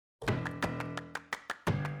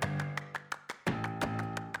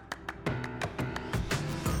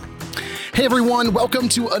Hey everyone, welcome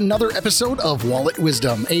to another episode of Wallet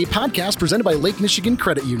Wisdom, a podcast presented by Lake Michigan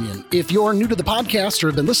Credit Union. If you're new to the podcast or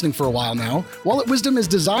have been listening for a while now, Wallet Wisdom is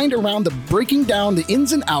designed around the breaking down the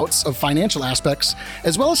ins and outs of financial aspects,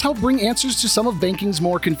 as well as help bring answers to some of banking's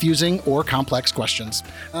more confusing or complex questions.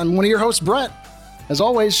 I'm one of your hosts, Brett. As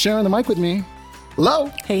always, sharing the mic with me. Hello.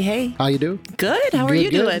 Hey. How you do? Good. How are you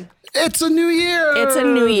doing? It's a new year. It's a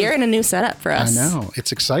new year and a new setup for us. I know.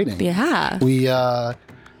 It's exciting. Yeah.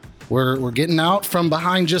 We're getting out from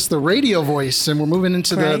behind just the radio voice and we're moving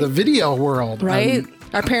into the video world. Right.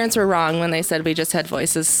 Our parents were wrong when they said we just had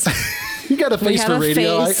voices. You got a face for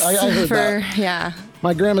radio. I heard that. Yeah.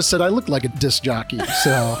 My grandma said I look like a disc jockey.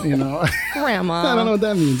 So, Grandma. I don't know what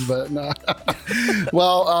that means, but no.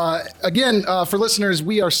 Well, again, for listeners,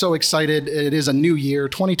 we are so excited. It is a new year,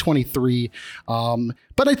 2023.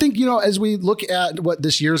 But I think, as we look at what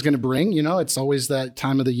this year is going to bring, it's always that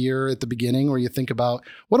time of the year at the beginning where you think about,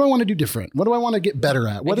 what do I want to do different? What do I want to get better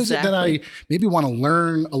at? What is it that I maybe want to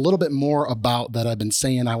learn a little bit more about that I've been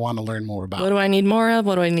saying I want to learn more about? What do I need more of?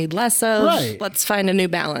 What do I need less of? Right. Let's find a new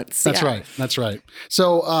balance. That's right. That's right.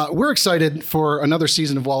 So we're excited for another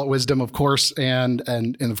season of Wallet Wisdom, of course, and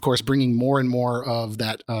of course, bringing more and more of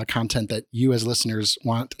that content that you as listeners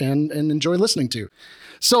want and enjoy listening to.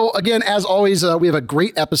 So again, as always, we have a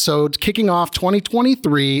great episode kicking off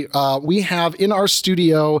 2023. We have in our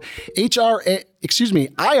studio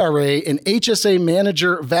IRA and HSA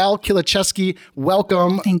Manager Val Kiliszewski.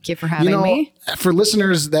 Welcome. Thank you for having me. For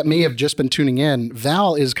listeners that may have just been tuning in,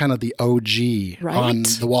 Val is kind of the OG on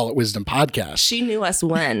the Wallet Wisdom podcast. She knew us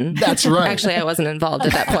when. That's right. Actually, I wasn't involved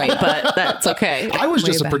at that point, but that's okay. I was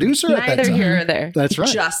just a producer at that time. Neither here or there. That's right.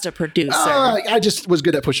 Just a producer. I just was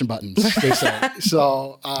good at pushing buttons, they say.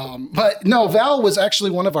 So, but no, Val was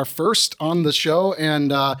actually one of our first on the show,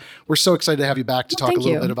 and we're so excited to have you back to talk a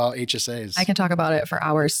little bit about HSAs. I can talk about it for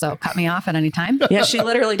hours, so cut me off at any time. Yeah, she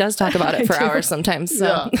literally does talk about it for hours sometimes. So.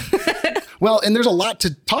 Yeah. Well, and there's a lot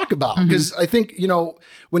to talk about because I think,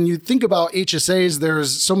 when you think about HSAs,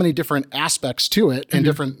 there's so many different aspects to it and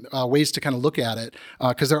different ways to kind of look at it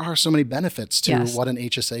because there are so many benefits to what an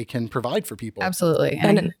HSA can provide for people. Absolutely.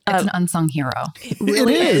 And it's an unsung hero. It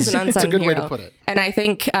really is an unsung It's a good hero. way to put it. And I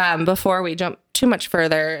think before we jump too much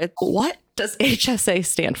further, what does HSA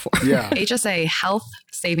stand for? Yeah. HSA Health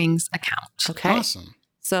Savings Account. Okay. Awesome.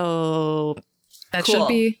 So that cool. should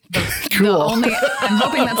be Cool. the only, I'm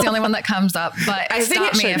hoping that's the only one that comes up, but I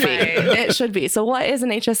think it should be. So what is an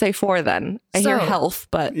HSA for then? I hear health,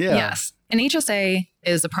 but yes. An HSA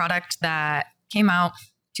is a product that came out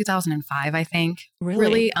 2005, I think.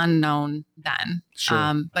 Really unknown then.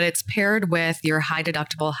 Sure. But it's paired with your high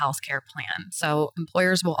deductible healthcare plan. So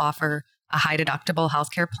employers will offer a high deductible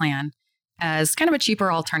healthcare plan as kind of a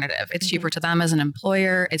cheaper alternative. It's cheaper to them as an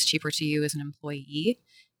employer. It's cheaper to you as an employee.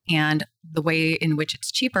 And the way in which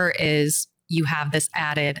it's cheaper is you have this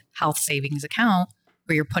added health savings account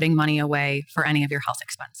where you're putting money away for any of your health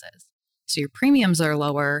expenses. So your premiums are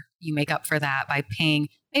lower. You make up for that by paying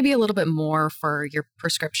maybe a little bit more for your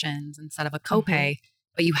prescriptions instead of a copay,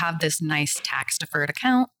 but you have this nice tax deferred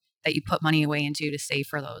account that you put money away into to save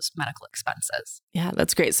for those medical expenses. Yeah,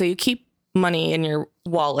 that's great. So you keep money in your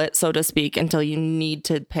wallet, so to speak, until you need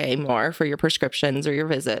to pay more for your prescriptions or your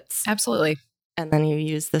visits. Absolutely. And then you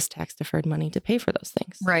use this tax deferred money to pay for those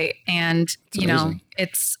things. Right. And,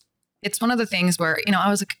 it's one of the things where,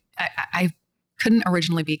 I couldn't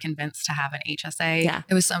originally be convinced to have an HSA. Yeah.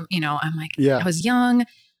 It was I'm like, I was young.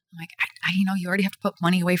 I'm like, you already have to put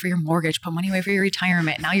money away for your mortgage, put money away for your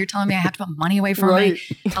retirement. Now you're telling me I have to put money away for my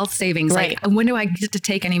health savings. Right. Like, when do I get to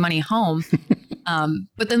take any money home?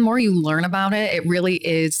 But the more you learn about it, it really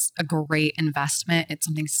is a great investment. It's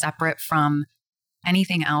something separate from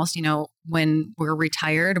anything else. When we're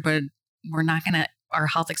retired, but our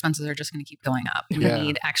health expenses are just going to keep going up. We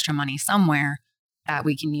need extra money somewhere that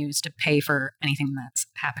we can use to pay for anything that's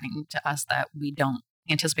happening to us that we don't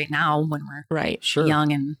anticipate now when we're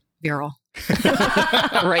young and virile.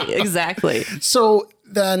 Right, exactly. So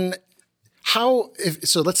then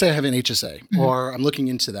let's say I have an HSA or I'm looking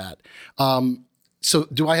into that. So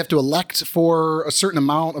do I have to elect for a certain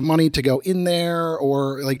amount of money to go in there,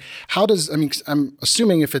 or I'm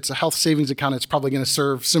assuming if it's a health savings account, it's probably going to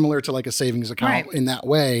serve similar to like a savings account in that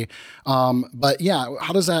way. But yeah,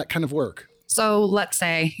 how does that kind of work? So let's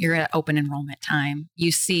say you're at open enrollment time,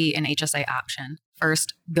 you see an HSA option.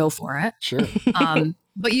 First, go for it. Sure.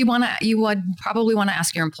 But you would probably want to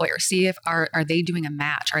ask your employer, see if are they doing a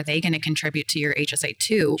match? Are they going to contribute to your HSA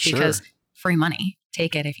too? Sure. Because free money,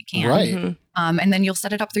 take it if you can. Right. And then you'll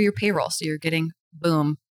set it up through your payroll. So you're getting,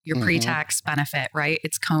 your pre-tax benefit, right?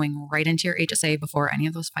 It's going right into your HSA before any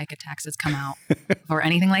of those FICA taxes come out or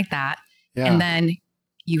anything like that. Yeah. And then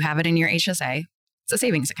you have it in your HSA. It's a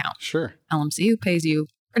savings account. Sure. LMCU pays you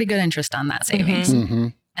pretty good interest on that savings. Mm-hmm.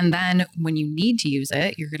 And then when you need to use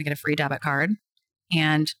it, you're going to get a free debit card.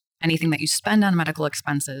 And anything that you spend on medical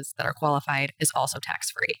expenses that are qualified is also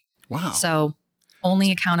tax-free. Wow. So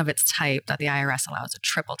only account of its type that the IRS allows a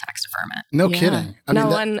triple tax deferment. No kidding. I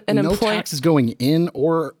mean, no tax is going in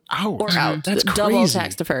or out. Or out. That's double crazy.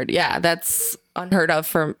 tax deferred. Yeah, that's unheard of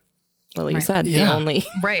for, well, you said, Yeah. the only.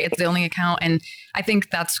 Right. It's the only account. And I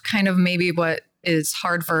think that's kind of maybe what is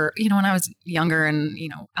hard for, when I was younger and,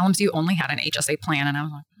 LMCU only had an HSA plan. And I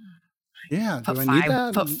was like, Yeah. put Do I need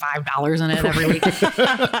that? $5 in it every week.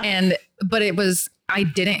 But I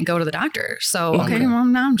didn't go to the doctor. So, Okay. well,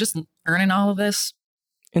 now I'm just earning all of this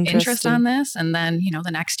interest Interesting. on this. And then,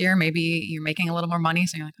 the next year, maybe you're making a little more money.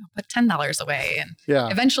 So you're like, put $10 away. And Yeah.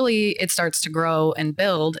 eventually it starts to grow and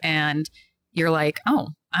build. And you're like, oh,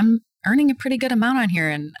 I'm earning a pretty good amount on here.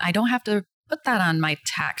 And I don't have to put that on my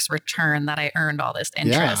tax return that I earned all this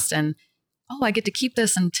interest. And I get to keep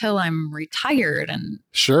this until I'm retired and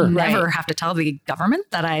Sure. never have to tell the government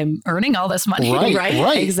that I'm earning all this money.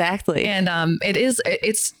 Right. Exactly. And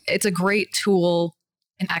it's a great tool,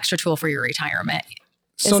 an extra tool for your retirement.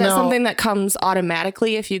 Is that something that comes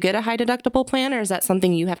automatically if you get a high deductible plan, or is that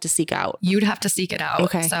something you have to seek out? You'd have to seek it out.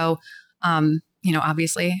 Okay. So,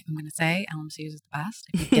 obviously I'm going to say LMCU is the best.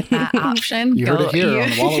 If you get that option, You heard it here on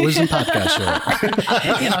the Wallet Wisdom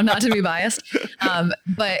podcast show. Not to be biased.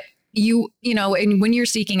 But and when you're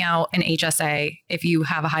seeking out an HSA, if you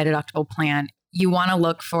have a high deductible plan, you want to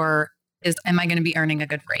look for, am I going to be earning a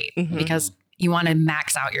good rate? Mhm. Because you want to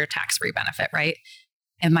max out your tax-free benefit, right?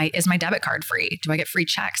 Is my debit card free? Do I get free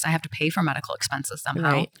checks? I have to pay for medical expenses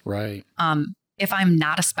somehow. Right. Right. If I'm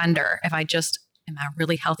not a spender, if I just am a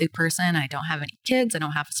really healthy person, I don't have any kids, I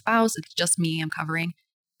don't have a spouse, it's just me I'm covering,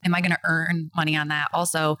 am I going to earn money on that?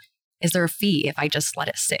 Also, is there a fee if I just let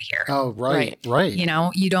it sit here? Oh, right.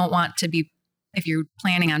 You don't want to be, if you're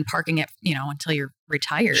planning on parking it, until you're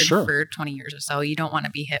retired Sure. for 20 years or so, you don't want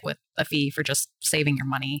to be hit with a fee for just saving your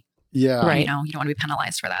money. Yeah. Right. You don't want to be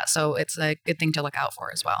penalized for that. So it's a good thing to look out for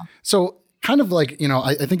as well. So kind of like,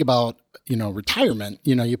 I think about, retirement,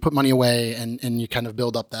 you put money away and you kind of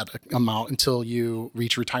build up that amount until you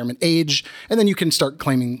reach retirement age, and then you can start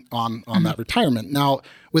claiming on that retirement. Now,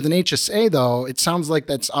 with an HSA though, it sounds like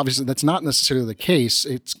that's not necessarily the case.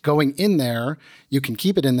 It's going in there, you can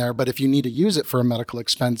keep it in there, but if you need to use it for a medical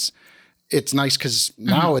expense, it's nice because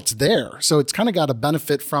now it's there. So it's kind of got a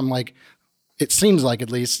benefit from it seems like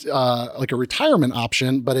at least like a retirement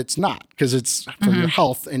option, but it's not, because it's for your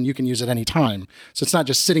health and you can use it any time. So it's not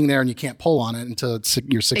just sitting there and you can't pull on it until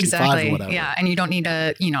you're 65 or whatever. Yeah. And you don't need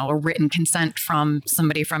a written consent from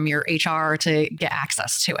somebody from your HR to get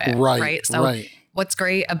access to it. Right. So what's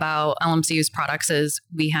great about LMCU's products is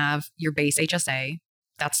we have your base HSA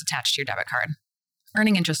that's attached to your debit card,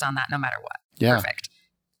 earning interest on that no matter what. Yeah. Perfect.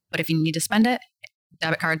 But if you need to spend it,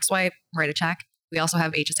 debit card swipe, write a check. We also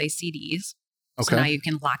have HSA CDs. Okay. So now you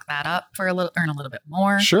can lock that up for earn a little bit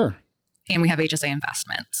more. Sure. And we have HSA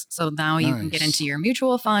investments. So now you can get into your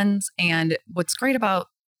mutual funds. And what's great about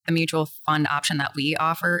the mutual fund option that we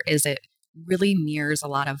offer is it really mirrors a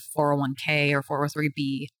lot of 401k or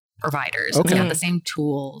 403b providers. Okay. It's got the same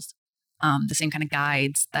tools, the same kind of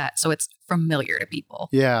guides so it's familiar to people.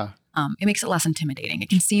 Yeah. It makes it less intimidating. It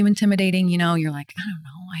can seem intimidating. You're like, I don't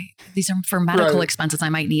know. These are for medical expenses. I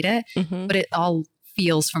might need it, but it all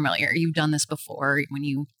feels familiar. You've done this before when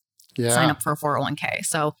you sign up for a 401k.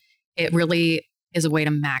 So it really is a way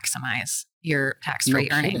to maximize your tax-free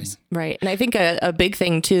earnings. Right. And I think a big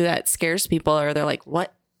thing too that scares people are they're like,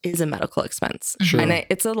 what is a medical expense? Sure. And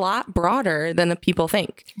it's a lot broader than people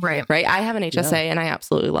think. Right. I have an HSA and I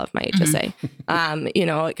absolutely love my HSA.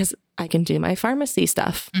 Because I can do my pharmacy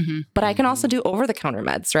stuff, but I can also do over-the-counter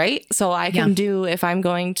meds, right? So I can do, if I'm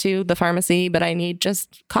going to the pharmacy, but I need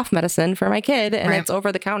just cough medicine for my kid and it's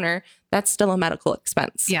over-the-counter, that's still a medical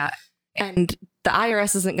expense. Yeah. And the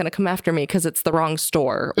IRS isn't going to come after me because it's the wrong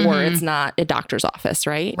store or it's not a doctor's office,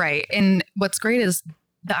 right? Right. And what's great is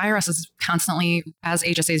the IRS is constantly, as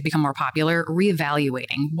HSAs become more popular,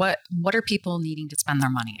 reevaluating what are people needing to spend their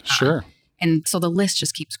money on. Sure. And so the list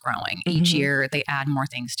just keeps growing. Each year they add more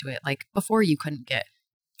things to it. Like before you couldn't get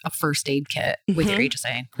a first aid kit with your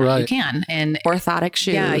HSA. Right. You can. And orthotic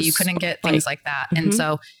shoes. Yeah, you couldn't get things like that. And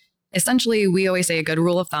so essentially we always say a good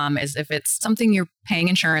rule of thumb is if it's something you're paying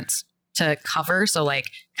insurance to cover, so like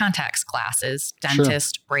contacts, glasses,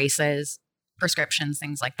 dentist, braces, prescriptions,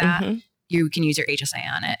 things like that, you can use your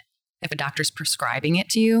HSA on it. If a doctor's prescribing it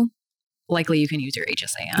to you, likely you can use your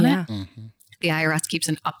HSA on it. The IRS keeps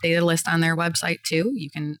an updated list on their website too.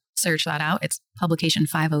 You can search that out. It's publication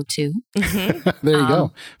 502. There you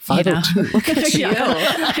go. 502. Look at you.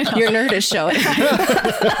 Your nerd is showing.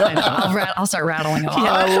 I know. I'll start rattling them off.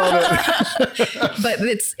 I love it. But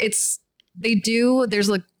there's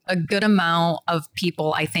a good amount of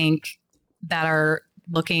people, I think, that are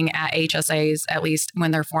looking at HSAs, at least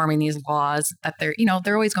when they're forming these laws, that they're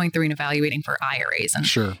always going through and evaluating for IRAs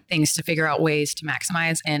and things to figure out ways to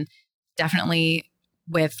maximize. And definitely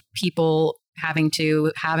with people having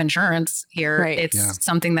to have insurance here, it's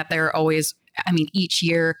something that they're always, each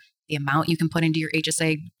year, the amount you can put into your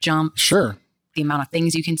HSA jumps. Sure. The amount of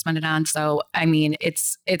things you can spend it on. So,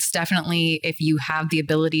 it's definitely, if you have the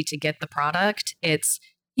ability to get the product, it's,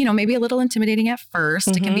 maybe a little intimidating at first.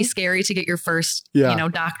 It can be scary to get your first,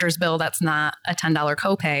 doctor's bill. That's not a $10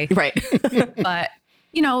 copay. Right. But,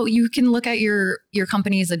 you can look at your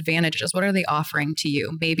company's advantages. What are they offering to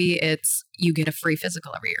you? Maybe it's you get a free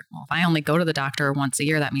physical every year. Well, if I only go to the doctor once a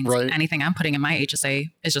year, that means anything I'm putting in my HSA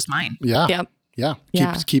is just mine. Yeah. Yep.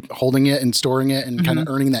 Yeah. Keep holding it and storing it and kind of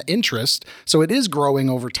earning that interest. So it is growing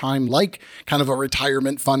over time, like kind of a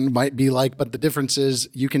retirement fund might be like, but the difference is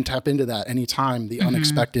you can tap into that anytime, the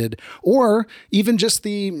unexpected, or even just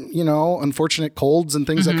the, unfortunate colds and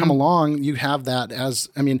things that come along. You have that as,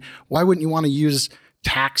 why wouldn't you want to use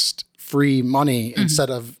taxed free money instead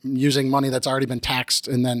of using money that's already been taxed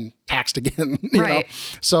and then taxed again? You know?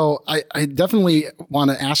 So I definitely want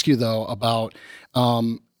to ask you though about,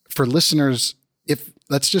 for listeners, if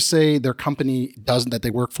let's just say their company that they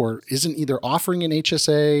work for isn't either offering an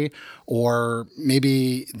HSA, or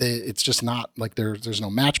maybe it's just not like there's no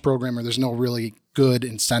match program, or there's no really good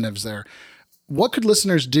incentives there. What could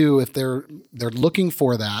listeners do if they're looking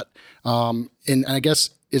for that? And I guess,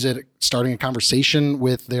 is it starting a conversation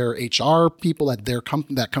with their HR people at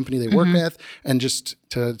that company they work with, and just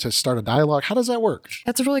to start a dialogue? How does that work?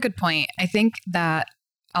 That's a really good point. I think that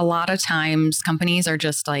a lot of times companies are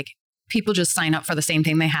just like, people just sign up for the same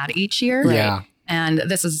thing they had each year. Yeah. And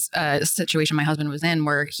this is a situation my husband was in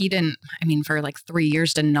where he didn't, for like 3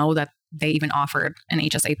 years, didn't know that they even offered an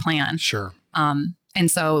HSA plan. Sure.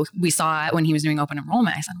 And so we saw it when he was doing open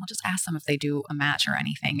enrollment. I said, well, just ask them if they do a match or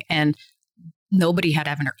anything. And nobody had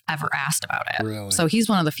ever asked about it. Really? So he's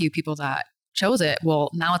one of the few people that chose it. Well,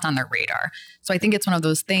 now it's on their radar. So I think it's one of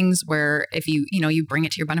those things where if you bring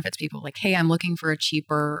it to your benefits people, like, hey, I'm looking for a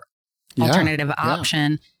cheaper alternative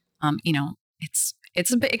option.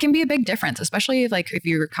 It can be a big difference, especially if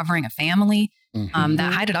you're covering a family.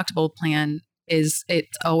 That high deductible plan it's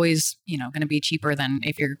always, going to be cheaper than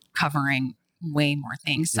if you're covering way more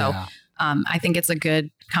things. So I think it's a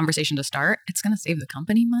good conversation to start. It's going to save the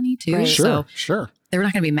company money too. Right. Sure. They're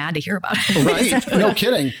not going to be mad to hear about it. Right. No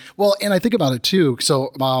kidding. Well, and I think about it too.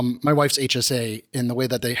 So my wife's HSA, in the way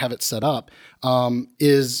that they have it set up,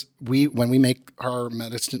 is when we make our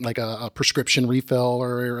medicine, like a prescription refill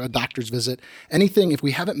or a doctor's visit, anything, if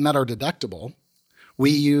we haven't met our deductible, we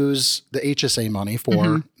use the HSA money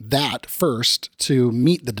for that first to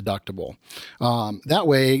meet the deductible. That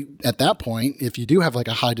way, at that point, if you do have like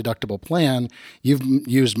a high deductible plan, you've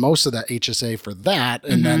used most of that HSA for that.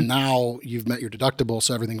 And then now you've met your deductible,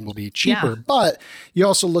 so everything will be cheaper. Yeah. But you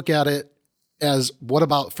also look at it as, what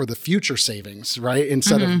about for the future savings, right?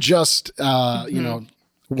 Instead of just,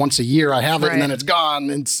 once a year I have it and then it's gone.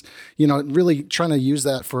 It's, really trying to use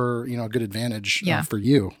that for, a good advantage for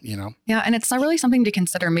you, Yeah. And it's not really something to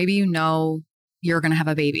consider. Maybe you're going to have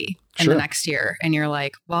a baby in the next year and you're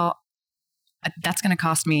like, well, that's going to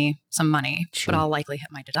cost me some money, but I'll likely hit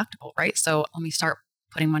my deductible, right? So let me start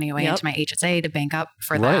putting money away into my HSA to bank up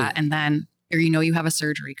for that. And then, or you have a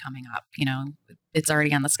surgery coming up, it's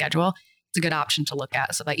already on the schedule. It's a good option to look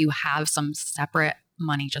at so that you have some separate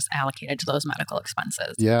money just allocated to those medical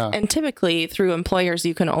expenses. Yeah. And typically through employers,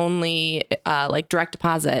 you can only direct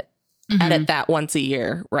deposit, edit that once a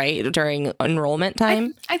year, right? During enrollment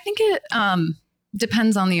time. I think it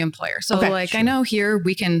depends on the employer. So I know here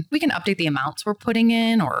we can update the amounts we're putting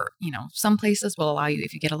in, or, some places will allow you,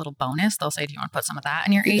 if you get a little bonus, they'll say, do you want to put some of that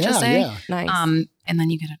in your HSA? Yeah. Nice. And then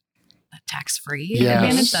you get a tax-free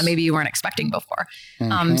advantage that maybe you weren't expecting before.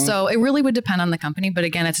 So it really would depend on the company. But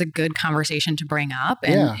again, it's a good conversation to bring up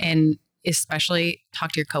and especially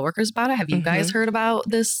talk to your coworkers about it. Have you guys heard about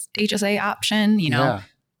this HSA option?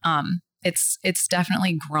 It's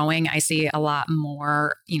definitely growing. I see a lot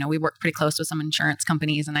more, we work pretty close with some insurance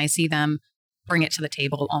companies and I see them bring it to the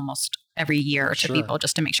table almost every year to people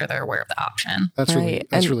just to make sure they're aware of the option. That's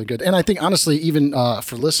really good. And I think honestly, even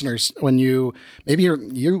for listeners, when you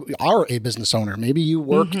are a business owner, maybe you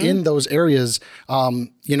work in those areas,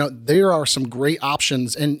 there are some great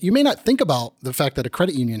options. And you may not think about the fact that a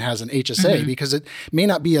credit union has an HSA because it may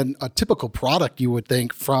not be a typical product you would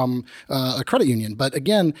think from a credit union. But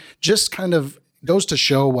again, just kind of goes to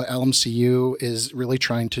show what LMCU is really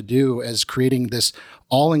trying to do as creating this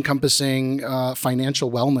all-encompassing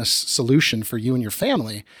financial wellness solution for you and your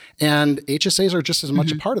family. And HSAs are just as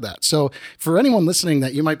much a part of that. So for anyone listening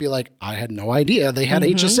that you might be like, I had no idea they had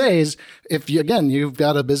HSAs. If you've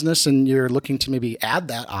got a business and you're looking to maybe add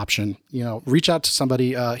that option, reach out to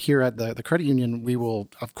somebody here at the credit union. We will,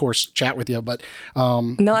 of course, chat with you, but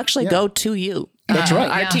and they'll actually go to you. That's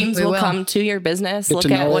right. Our teams will come to your business,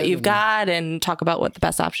 look at what you've got, and talk about what the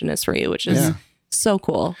best option is for you, which is so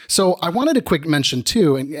cool. So I wanted to quick mention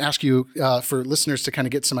too, and ask you for listeners to kind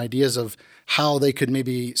of get some ideas of how they could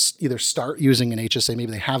maybe either start using an HSA,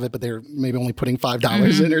 maybe they have it, but they're maybe only putting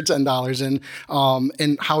 $5 in or $10 in,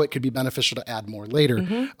 and how it could be beneficial to add more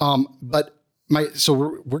later. So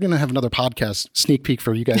we're going to have another podcast sneak peek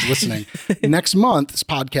for you guys listening. Next month, this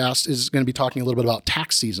podcast is going to be talking a little bit about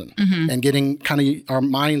tax season and getting kind of our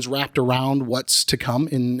minds wrapped around what's to come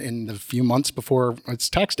in the few months before it's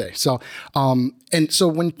tax day. So, so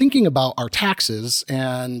when thinking about our taxes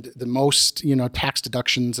and the most, tax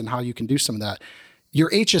deductions and how you can do some of that, your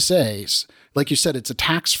HSAs, like you said, it's a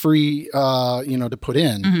tax-free, to put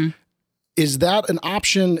in. Is that an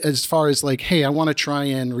option as far as like, hey, I want to try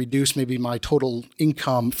and reduce maybe my total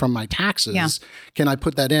income from my taxes? Yeah. Can I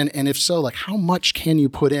put that in? And if so, like how much can you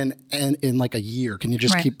put in like a year? Can you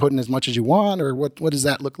just keep putting as much as you want, or what does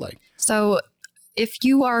that look like? So if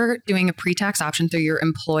you are doing a pre-tax option through your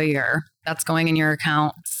employer, that's going in your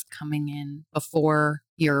account, it's coming in before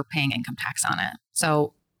you're paying income tax on it.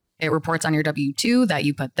 So it reports on your W-2 that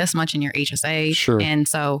you put this much in your HSA. Sure. And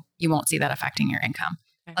so you won't see that affecting your income.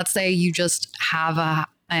 Let's say you just have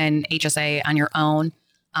an HSA on your own.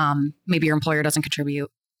 Maybe your employer doesn't contribute,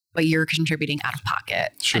 but you're contributing out of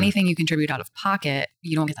pocket. Sure. Anything you contribute out of pocket,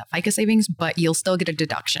 you don't get that FICA savings, but you'll still get a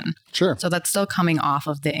deduction. Sure. So that's still coming off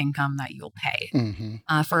of the income that you'll pay.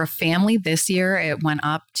 For a family this year, it went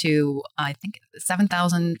up to, I think,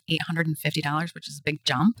 $7,850, which is a big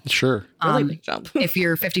jump. Sure. Really big jump. If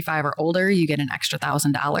you're 55 or older, you get an extra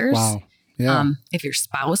 $1,000. Wow. Yeah. If your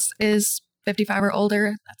spouse is 55 or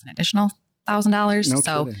older, that's an additional $1,000.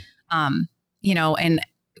 No kidding. And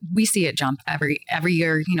we see it jump every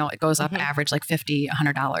year. It goes up average like $50,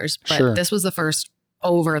 $100. But this was the first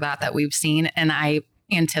over that we've seen, and I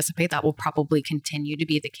anticipate that will probably continue to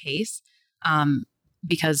be the case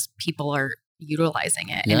because people are utilizing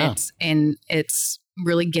it, and it's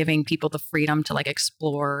really giving people the freedom to like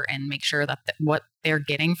explore and make sure that what they're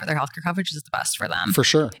getting for their healthcare coverage is the best for them. For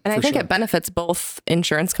sure. And I think it benefits both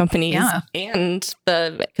insurance companies and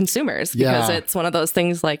the consumers because it's one of those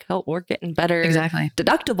things like, oh, we're getting better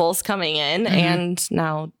deductibles coming in, and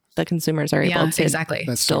now the consumers are able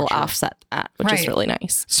to still offset that, which is really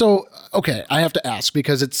nice. So, okay, I have to ask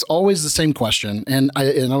because it's always the same question. And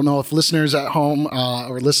I don't know if listeners at home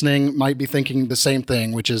or listening might be thinking the same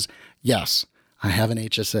thing, which is, yes, I have an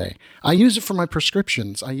HSA. I use it for my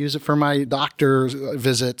prescriptions. I use it for my doctor's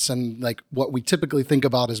visits and like what we typically think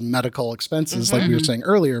about as medical expenses, like we were saying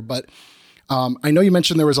earlier. But I know you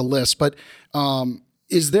mentioned there was a list, but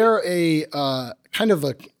is there a kind of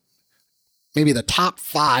maybe the top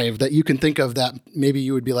 5 that you can think of that maybe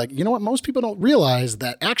you would be like, you know what, most people don't realize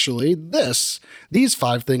that actually these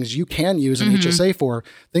 5 things you can use an HSA for,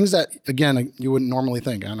 things that, again, you wouldn't normally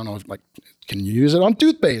think. I don't know, like, can you use it on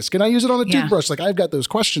toothpaste? Can I use it on a toothbrush? Like, I've got those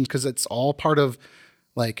questions because it's all part of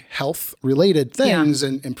like health related things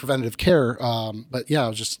and preventative care. But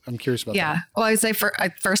yeah, I'm curious about that. Well, I say for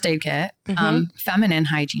a first aid kit, feminine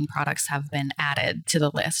hygiene products have been added to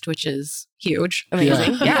the list, which is huge.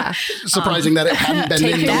 Amazing. Yeah. Surprising that it hadn't been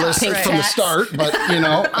in the list from the start, but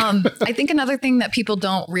I think another thing that people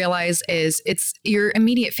don't realize is it's your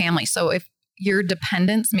immediate family. So if your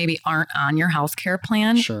dependents maybe aren't on your healthcare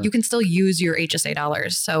plan, you can still use your HSA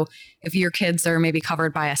dollars. So if your kids are maybe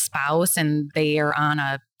covered by a spouse and they are on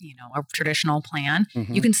a traditional plan,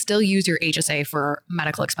 you can still use your HSA for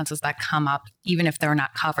medical expenses that come up, even if they're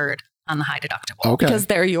not covered on the high deductible. Okay. Because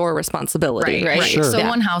they're your responsibility, right? Sure. So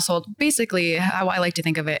one household, basically how I like to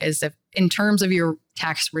think of it is if in terms of your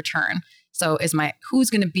tax return, so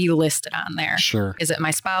who's going to be listed on there? Sure. Is it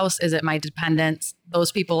my spouse? Is it my dependents?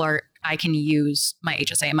 Those people I can use my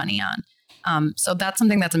HSA money on. So that's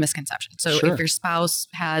something that's a misconception. So if your spouse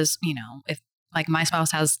has, if like my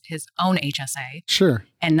spouse has his own HSA. Sure.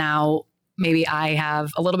 And now maybe I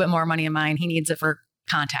have a little bit more money in mine. He needs it for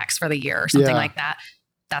contacts for the year or something like that.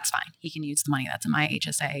 That's fine. He can use the money that's in my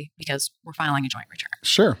HSA because we're filing a joint return.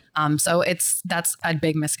 Sure. So that's a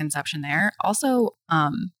big misconception there. Also,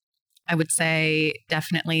 I would say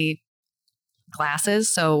definitely glasses.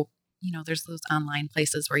 So, there's those online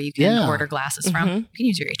places where you can order glasses from. You can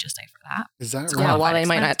use your HSA for that. Is that It's right? Yeah, while they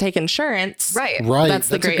might not take insurance. Right. That's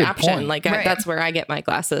the great option. Point. Like that's where I get my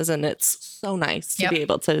glasses, and it's so nice to be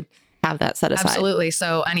able to have that set aside. Absolutely.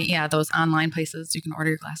 So those online places, you can order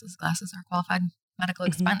your glasses. Glasses are qualified medical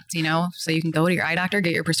expense, so you can go to your eye doctor,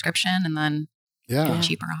 get your prescription, and then get a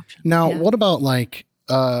cheaper option. Now, what about like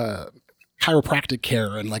chiropractic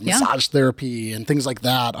care and like massage therapy and things like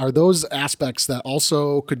that? Are those aspects that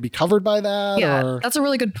also could be covered by that? Yeah, that's a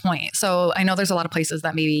really good point. So I know there's a lot of places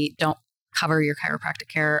that maybe don't cover your chiropractic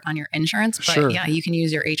care on your insurance, but you can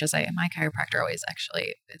use your HSA. My chiropractor always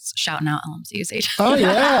it's shouting out LMC's HSA. Oh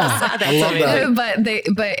yeah, I love that.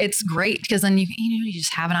 But it's great because then you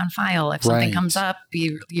just have it on file. If something comes up,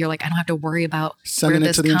 you're like, I don't have to worry about sending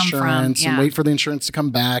it to the insurance and wait for the insurance to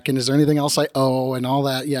come back. And is there anything else I owe and all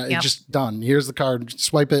that? Yeah, it's just done. Here's the card,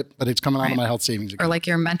 swipe it, but it's coming out of my health savings account. Or like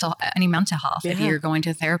your any mental health. If you're going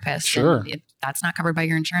to a therapist, and that's not covered by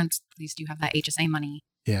your insurance, at least you have that HSA money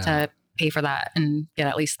to pay for that and get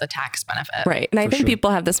at least the tax benefit. Right. And I think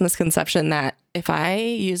people have this misconception that if I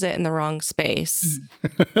use it in the wrong space,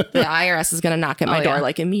 the IRS is going to knock at my door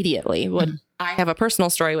like immediately. I have a personal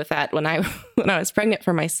story with that. When I was pregnant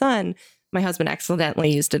for my son, my husband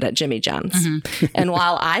accidentally used it at Jimmy John's. And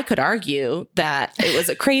while I could argue that it was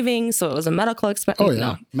a craving, so it was a medical expense. Oh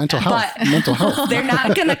yeah. Mental health. But mental health. They're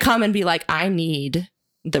not going to come and be like, I need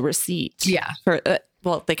the receipt. Yeah. For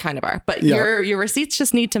well, they kind of are, but your receipts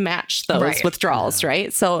just need to match those withdrawals,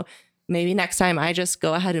 right? So maybe next time I just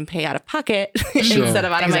go ahead and pay out of pocket instead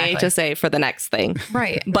of out of my HSA for the next thing.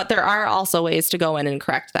 Right. But there are also ways to go in and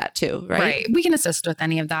correct that too, right? Right. We can assist with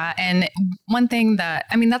any of that. And one thing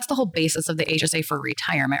that's the whole basis of the HSA for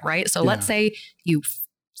retirement, right? So let's say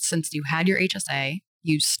since you had your HSA,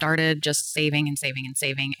 you started just saving and saving and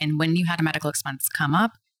saving. And when you had a medical expense come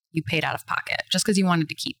up, you paid out of pocket just because you wanted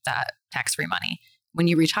to keep that tax-free money. When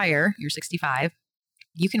you retire, you're 65,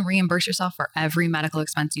 you can reimburse yourself for every medical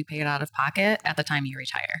expense you paid out of pocket at the time you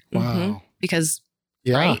retire. Wow. Because,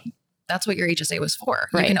 that's what your HSA was for.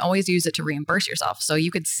 Right. You can always use it to reimburse yourself. So you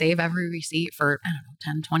could save every receipt for,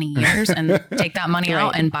 10, 20 years and take that money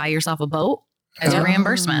out and buy yourself a boat as a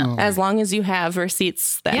reimbursement. As long as you have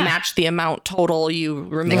receipts that match the amount total you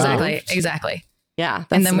removed. Exactly. Yeah.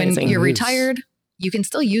 And then when you're retired, you can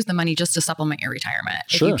still use the money just to supplement your retirement.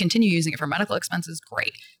 If you continue using it for medical expenses,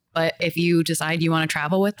 great. But if you decide you want to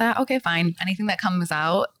travel with that, okay, fine. Anything that comes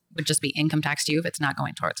out would just be income tax to you if it's not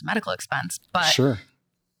going towards a medical expense. But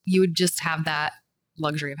you would just have that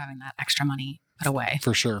luxury of having that extra money put away.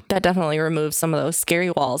 For sure. That definitely removes some of those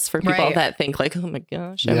scary walls for people that think like, oh my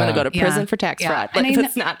gosh, I'm going to go to prison for tax fraud. But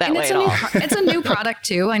it's not that way at all. It's a new product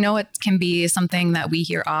too. I know it can be something that we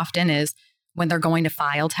hear often is when they're going to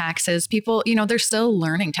file taxes, people, they're still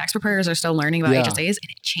learning. Tax preparers are still learning about HSAs and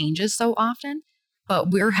it changes so often.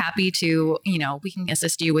 But we're happy to, we can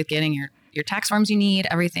assist you with getting your tax forms you need,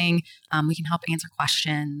 everything. We can help answer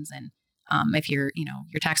questions. And if your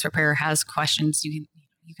tax preparer has questions, you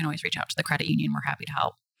can always reach out to the credit union. We're happy to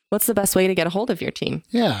help. What's the best way to get a hold of your team?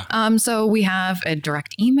 Yeah. So we have a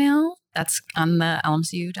direct email that's on the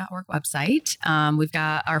lmcu.org website. We've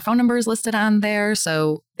got our phone numbers listed on there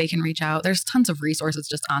so they can reach out. There's tons of resources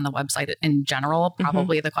just on the website in general.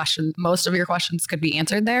 Probably most of your questions could be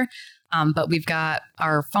answered there. But we've got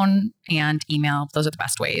our phone and email. Those are the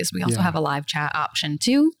best ways. We also have a live chat option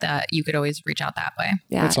too that you could always reach out that way.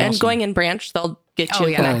 Yeah. That's awesome. And going in branch, they'll get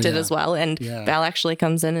you connected as well. And Val actually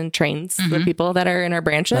comes in and trains the people that are in our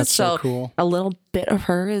branches. That's so cool. A little bit of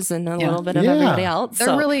her is in a little bit of everybody else.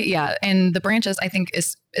 They're really, and the branches, I think,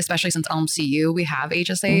 especially since LMCU, we have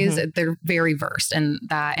HSAs. They're very versed in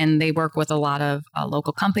that. And they work with a lot of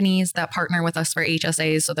local companies that partner with us for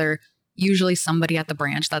HSAs. So they're usually somebody at the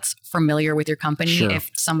branch that's familiar with your company.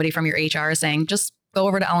 If somebody from your HR is saying, just go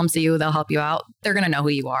over to LMCU, they'll help you out. They're going to know who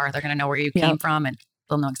you are. They're going to know where you came from and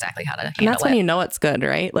they'll know exactly how to handle it. And that's when you know it's good,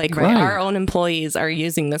 right? Like our own employees are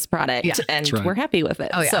using this product and we're happy with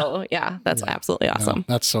it. So that's absolutely awesome. No,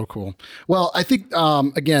 that's so cool. Well, I think,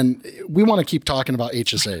 again, we want to keep talking about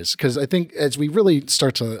HSAs because I think as we really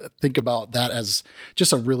start to think about that as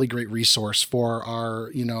just a really great resource for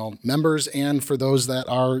our, members and for those that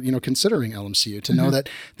are, considering LMCU to know that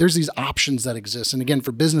there's these options that exist. And again,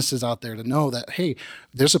 for businesses out there to know that, hey,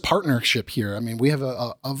 there's a partnership here. I mean, we have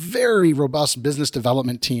a very robust business development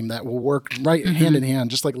development team that will work right hand in hand,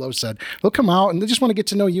 just like Lo said. They'll come out and they just want to get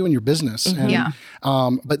to know you and your business. And,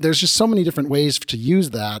 but there's just so many different ways to use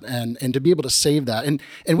that and to be able to save that. And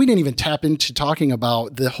we didn't even tap into talking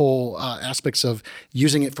about the whole aspects of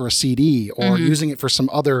using it for a CD or using it for some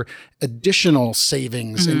other additional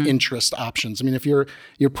savings and interest options. I mean, if you're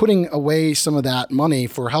putting away some of that money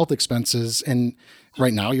for health expenses and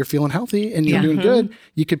right now you're feeling healthy and you're doing good,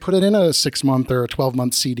 you could put it in a 6-month or a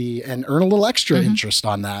 12-month CD and earn a little extra interest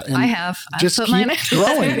on that. And I've just keep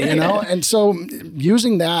growing, And so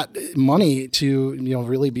using that money to,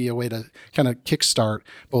 really be a way to kind of kickstart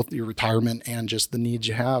both your retirement and just the needs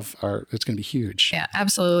you have it's going to be huge. Yeah,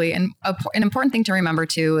 absolutely. And an important thing to remember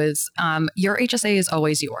too is your HSA is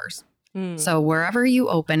always yours. So wherever you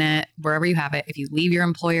open it, wherever you have it, if you leave your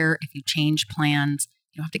employer, if you change plans,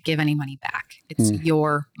 you don't have to give any money back. It's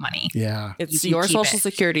your money. Yeah. It's your social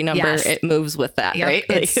security number. Yes. It moves with that, right?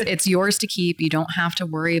 It's yours to keep. You don't have to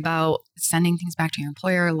worry about sending things back to your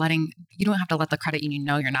employer, you don't have to let the credit union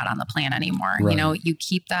know you're not on the plan anymore. Right. You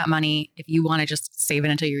keep that money. If you want to just save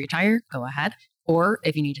it until you retire, go ahead. Or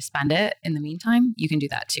if you need to spend it in the meantime, you can do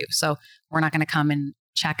that too. So we're not going to come and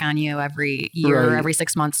check on you every year or every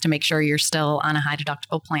 6 months to make sure you're still on a high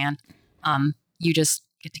deductible plan. You just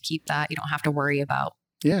get to keep that. You don't have to worry about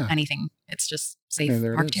anything. It's just safe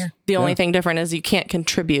marked here. The only thing different is you can't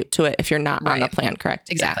contribute to it if you're not on the plan,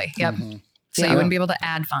 correct? Exactly. Yep. So you wouldn't be able to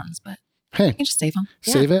add funds, but you can just save them.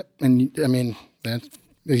 Save it. And I mean, that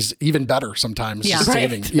is even better sometimes, just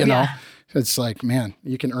saving, It's like, man,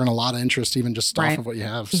 you can earn a lot of interest even just off of what you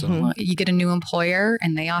have. So well, you get a new employer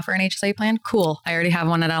and they offer an HSA plan. Cool. I already have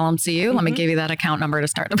one at LMCU. Let me give you that account number to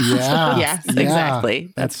start the process. Yes,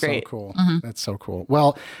 exactly. That's great. So cool. That's so cool.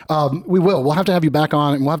 Well, we'll have to have you back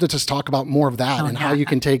on and we'll have to just talk about more of that and how you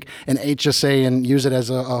can take an HSA and use it as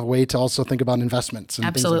a way to also think about investments and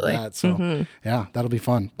things like that. So that'll be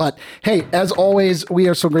fun. But hey, as always, we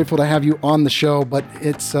are so grateful to have you on the show, but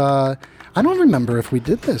it's, I don't remember if we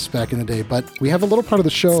did this back in the day, but we have a little part of the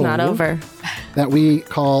show. It's not over. That we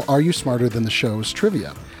call Are You Smarter Than the Show's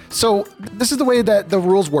Trivia. So this is the way that the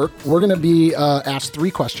rules work. We're going to be asked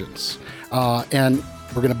 3 questions, and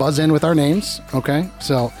we're going to buzz in with our names, okay?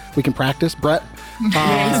 So we can practice. Brett.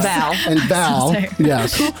 My name's Val. And Val,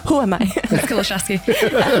 yes. Who am I? Val Kiliszewski.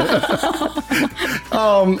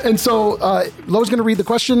 And so Lo's going to read the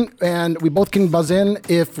question, and we both can buzz in.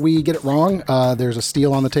 If we get it wrong, there's a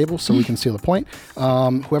steal on the table, so we can steal the point.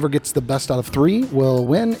 Whoever gets the best out of 3 will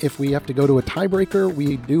win. If we have to go to a tiebreaker,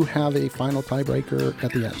 we do have a final tiebreaker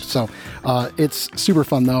at the end. So it's super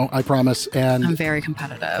fun, though, I promise. And I'm very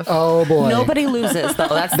competitive. Oh, boy. Nobody loses, though.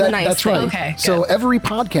 That's the nice that's thing. Right. Okay, so every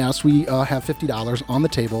podcast, we have $50 on the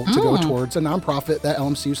table to go towards a nonprofit that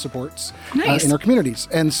LMCU supports in our communities.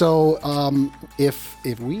 And so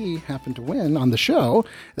if we happen to win on the show,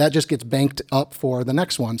 that just gets banked up for the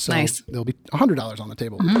next one. So there'll be $100 on the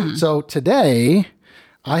table. So today,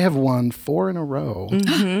 I have won 4 in a row.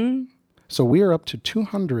 So we are up to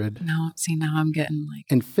 200. Now I'm getting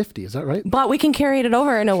and 50. Is that right? But we can carry it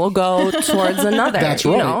over and it will go towards another. That's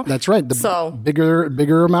right. That's right. The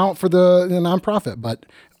bigger amount for the nonprofit. But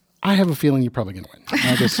I have a feeling you're probably going to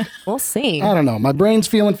win. We'll see. I don't know. My brain's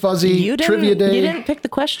feeling fuzzy. Trivia day. You didn't pick the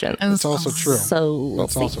question. That's also true. So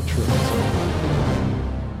that's also true.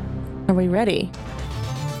 Are we ready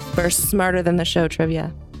for Smarter Than the Show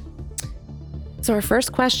trivia? So our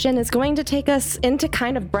first question is going to take us into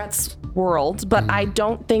kind of Brett's world, but I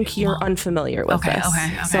don't think you're unfamiliar with this.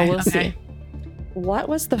 Okay. So we'll see. What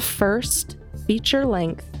was the first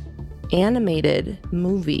feature-length animated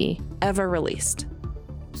movie ever released?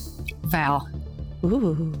 Val.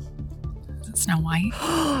 Ooh. Snow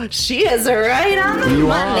White. She is right on the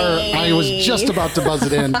money. I was just about to buzz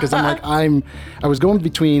it in because I was going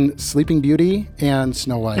between Sleeping Beauty and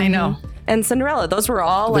Snow White. I know. And Cinderella. Those were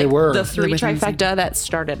all the 3 trifecta that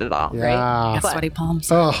started it all, right? Sweaty palms.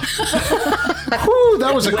 Oh. Whew,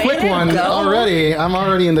 that was a quick one already. I'm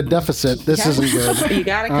already in the deficit. This isn't good. You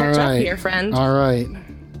got to catch up here, friend. All right.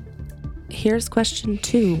 Here's question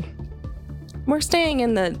 2. We're staying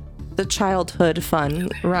in the childhood fun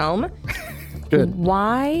realm. Good.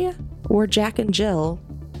 Why were Jack and Jill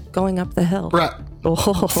going up the hill? Brett.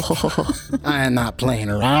 Oh. I am not playing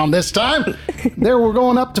around this time. They were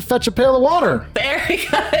going up to fetch a pail of water. Very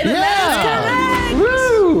good. Yeah.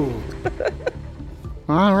 Woo.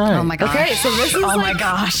 All right. Oh my gosh. Okay, so this is a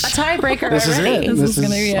tiebreaker. This already. is it. This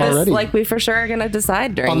is already. Like we for sure are going to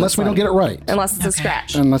decide during unless we don't get it right. Unless it's a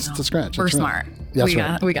scratch. Unless it's a scratch. We're smart. Yes,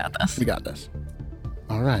 we got this. We got this.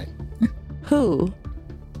 All right. Who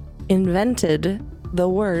invented the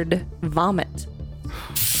word vomit?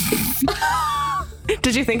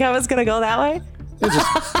 Did you think I was going to go that way?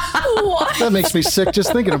 That makes me sick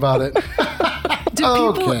just thinking about it.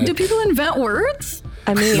 Do people invent words?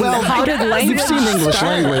 I mean, Well, how did language you've seen English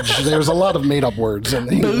start? language. There's a lot of made-up words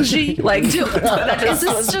in English. Bougie? Like, Is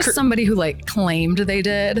this just somebody who like claimed they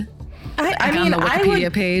did? I on mean, the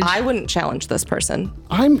Wikipedia page? I wouldn't challenge this person.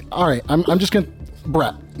 I'm just gonna,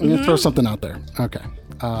 Brett, I'm gonna throw something out there. Okay.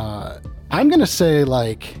 I'm gonna say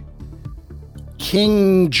like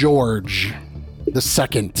King George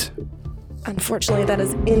II. Unfortunately, that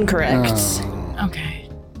is incorrect. Okay.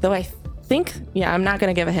 Though I think, I'm not going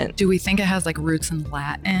to give a hint. Do we think it has like roots in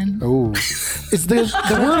Latin? Oh, is the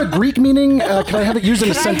word a Greek meaning? Can I have it used in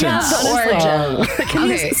a sentence? Origin. Can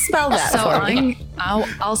you spell that for me?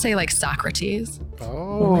 I'll say like Socrates.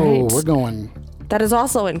 Oh, Right. we're going. That is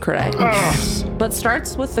also incorrect. But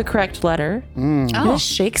starts with the correct letter. It is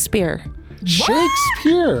Shakespeare.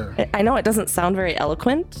 Shakespeare. I know it doesn't sound very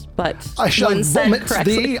eloquent, but I shall when said vomit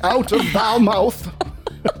correctly- thee out of thy mouth.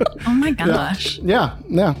 Oh my gosh. Yeah.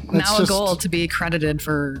 Now It's a just- goal to be credited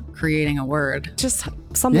for creating a word. Just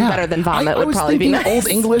something better than vomit I would was probably be thinking nice. Old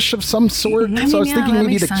English of some sort. I So I was mean, thinking that maybe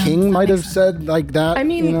makes the sense. king That might have makes said like that. I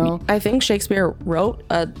mean, you know? I think Shakespeare wrote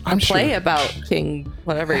a I'm play sure. about King,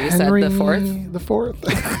 whatever you Henry said, the fourth. the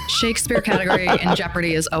fourth. Shakespeare category in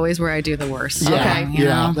Jeopardy is always where I do the worst. Yeah, You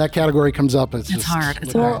know? that category comes up. It's just hard.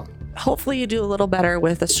 It's Well, hopefully you do a little better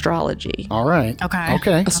with astrology. All right.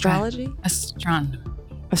 Okay. Astrology? Astronomy.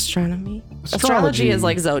 Astronomy? Astrology. Astrology is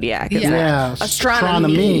like zodiac, isn't Yeah. it?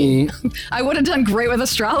 Astronomy. I would have done great with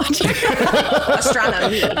astrology.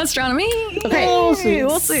 Astronomy. Astronomy. Okay. We'll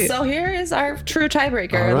see. So here is our true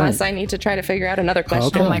tiebreaker, All right. unless I need to try to figure out another question.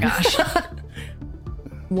 Okay. Oh my gosh.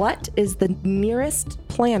 What is the nearest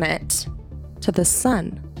planet to the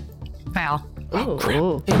sun? Val.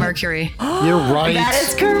 Oh, Mercury. You're right. that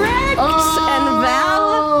is correct. Oh. And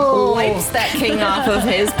Val wipes that king off of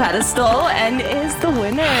his pedestal and is the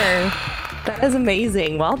winner. That is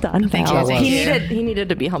amazing. Well done, Thank Val. you, thank He you. needed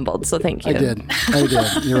to be humbled, so thank you. I did.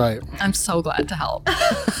 You're right. I'm so glad to help.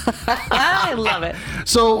 I love it.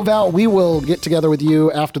 So, Val, we will get together with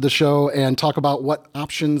you after the show and talk about what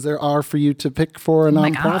options there are for you to pick for a my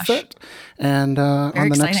gosh. nonprofit. And on the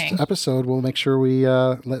exciting. next episode, we'll make sure we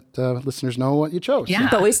let listeners know what you chose. Yeah.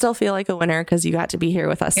 But we still feel like a winner because you got to be here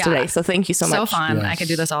with us Yeah. today. So thank you so much. So fun. Yes. I could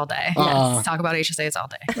do this all day. Talk about HSAs all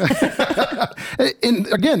day. And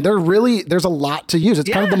again, there's a lot to use. It's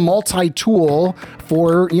kind of the multi-tool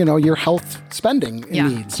for, your health spending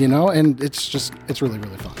needs, and it's really,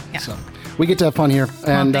 really fun. Yeah. So we get to have fun here.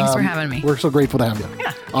 And thanks for having me. We're so grateful to have you.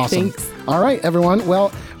 Yeah. Awesome. Thanks. All right, everyone.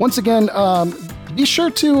 Well, once again, be sure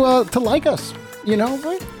to like us,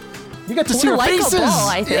 right? You got to see We're our faces. likable,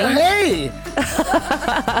 I think. Yeah, hey.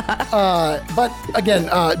 But again,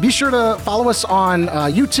 be sure to follow us on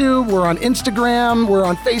YouTube. We're on Instagram. We're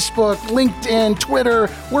on Facebook, LinkedIn, Twitter.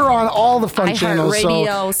 We're on all the fun channels. So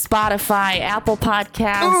iHeartRadio, Spotify, Apple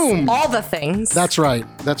Podcasts, Boom. all the things. that's right.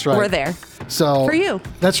 We're there. So For you.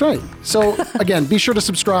 That's right. So again, be sure to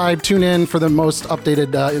subscribe, tune in for the most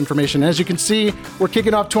updated information. As you can see, we're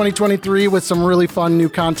kicking off 2023 with some really fun new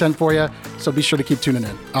content for you. So be sure to keep tuning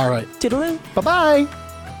in. All right. Toodaloo. Bye-bye.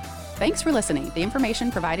 Thanks for listening. The information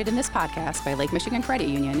provided in this podcast by Lake Michigan Credit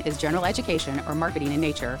Union is general education or marketing in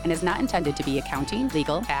nature and is not intended to be accounting,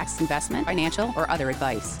 legal, tax, investment, financial, or other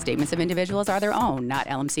advice. Statements of individuals are their own, not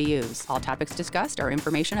LMCU's. All topics discussed are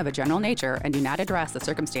information of a general nature and do not address the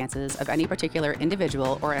circumstances of any particular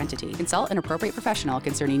individual or entity. Consult an appropriate professional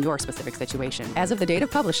concerning your specific situation. As of the date of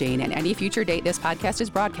publishing and any future date this podcast is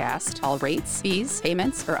broadcast, all rates, fees,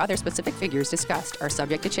 payments, or other specific figures discussed are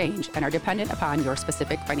subject to change and are dependent upon your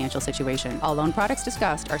specific financial situation. All loan products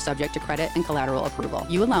discussed are subject to credit and collateral approval.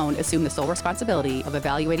 You alone assume the sole responsibility of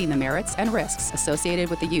evaluating the merits and risks associated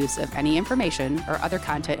with the use of any information or other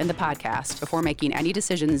content in the podcast before making any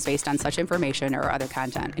decisions based on such information or other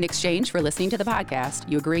content. In exchange for listening to the podcast,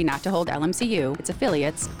 you agree not to hold LMCU, its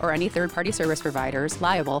affiliates, or any third-party service providers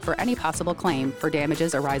liable for any possible claim for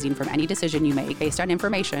damages arising from any decision you make based on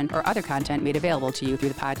information or other content made available to you through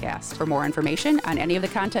the podcast. For more information on any of the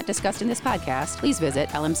content discussed in this podcast, please visit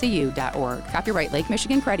lmcu.org. Copyright Lake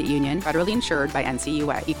Michigan Credit Union, federally insured by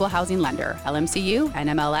NCUA. Equal housing lender. LMCU,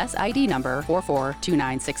 NMLS ID number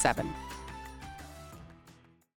 442967.